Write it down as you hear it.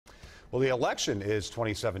Well, the election is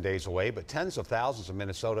 27 days away, but tens of thousands of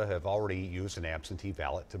Minnesota have already used an absentee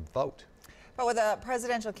ballot to vote. But with a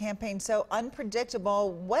presidential campaign so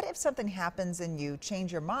unpredictable, what if something happens and you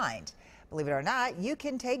change your mind? Believe it or not, you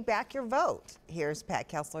can take back your vote. Here's Pat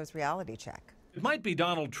Kessler's reality check. It might be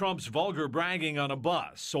Donald Trump's vulgar bragging on a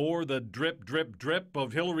bus or the drip, drip, drip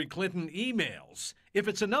of Hillary Clinton emails. If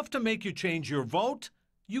it's enough to make you change your vote,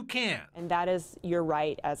 you can. And that is your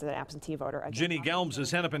right as an absentee voter. Ginny Gelms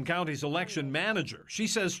is Hennepin County's election manager. She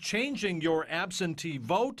says changing your absentee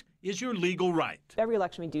vote is your legal right. Every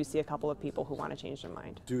election we do see a couple of people who want to change their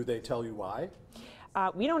mind. Do they tell you why?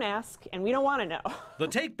 We don't ask, and we don't want to know. The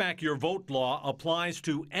Take Back Your Vote law applies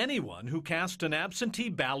to anyone who cast an absentee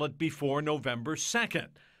ballot before November 2nd.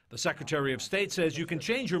 The Secretary of State says you can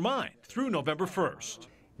change your mind through November 1st.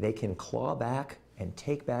 They can claw back and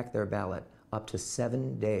take back their ballot up to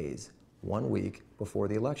 7 days, 1 week before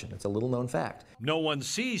the election. It's a little known fact. No one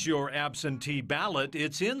sees your absentee ballot.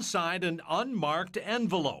 It's inside an unmarked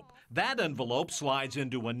envelope. That envelope slides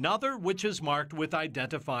into another, which is marked with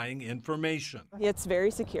identifying information. It's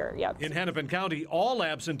very secure, yep. In Hennepin County, all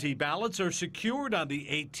absentee ballots are secured on the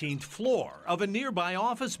 18th floor of a nearby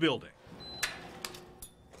office building.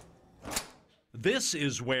 This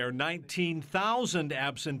is where 19,000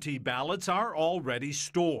 absentee ballots are already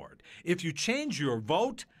stored. If you change your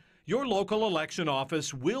vote, your local election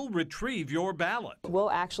office will retrieve your ballot. We'll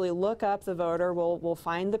actually look up the voter. We'll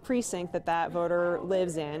find the precinct that voter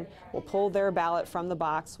lives in. We'll pull their ballot from the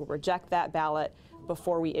box. We'll reject that ballot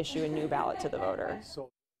before we issue a new ballot to the voter.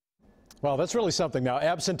 Well, that's really something. Now,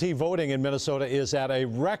 absentee voting in Minnesota is at a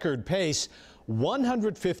record pace.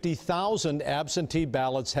 150,000 absentee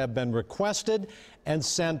ballots have been requested and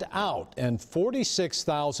sent out, and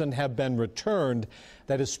 46,000 have been returned.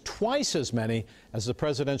 That is twice as many as the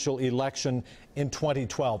presidential election in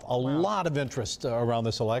 2012. A lot of interest around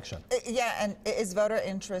this election. Yeah, and is voter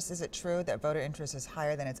interest, is it true that voter interest is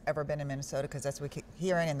higher than it's ever been in Minnesota? Because that's what we keep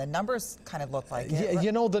hearing, and the numbers kind of look like it. Yeah,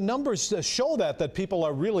 you know, the numbers show that people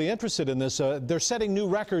are really interested in this. They're setting new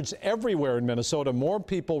records everywhere in Minnesota. More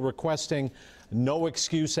people requesting no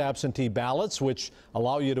excuse absentee ballots, which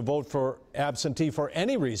allow you to vote for absentee for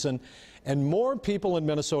any reason. And more people in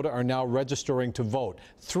Minnesota are now registering to vote.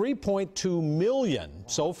 3.2 million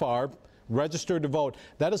so far registered to vote.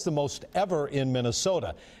 That is the most ever in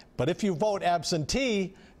Minnesota. But if you vote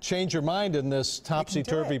absentee, change your mind in this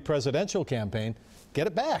topsy-turvy presidential campaign, get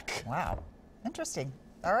it back. Wow. Interesting.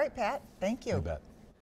 All right, Pat. Thank you. You bet.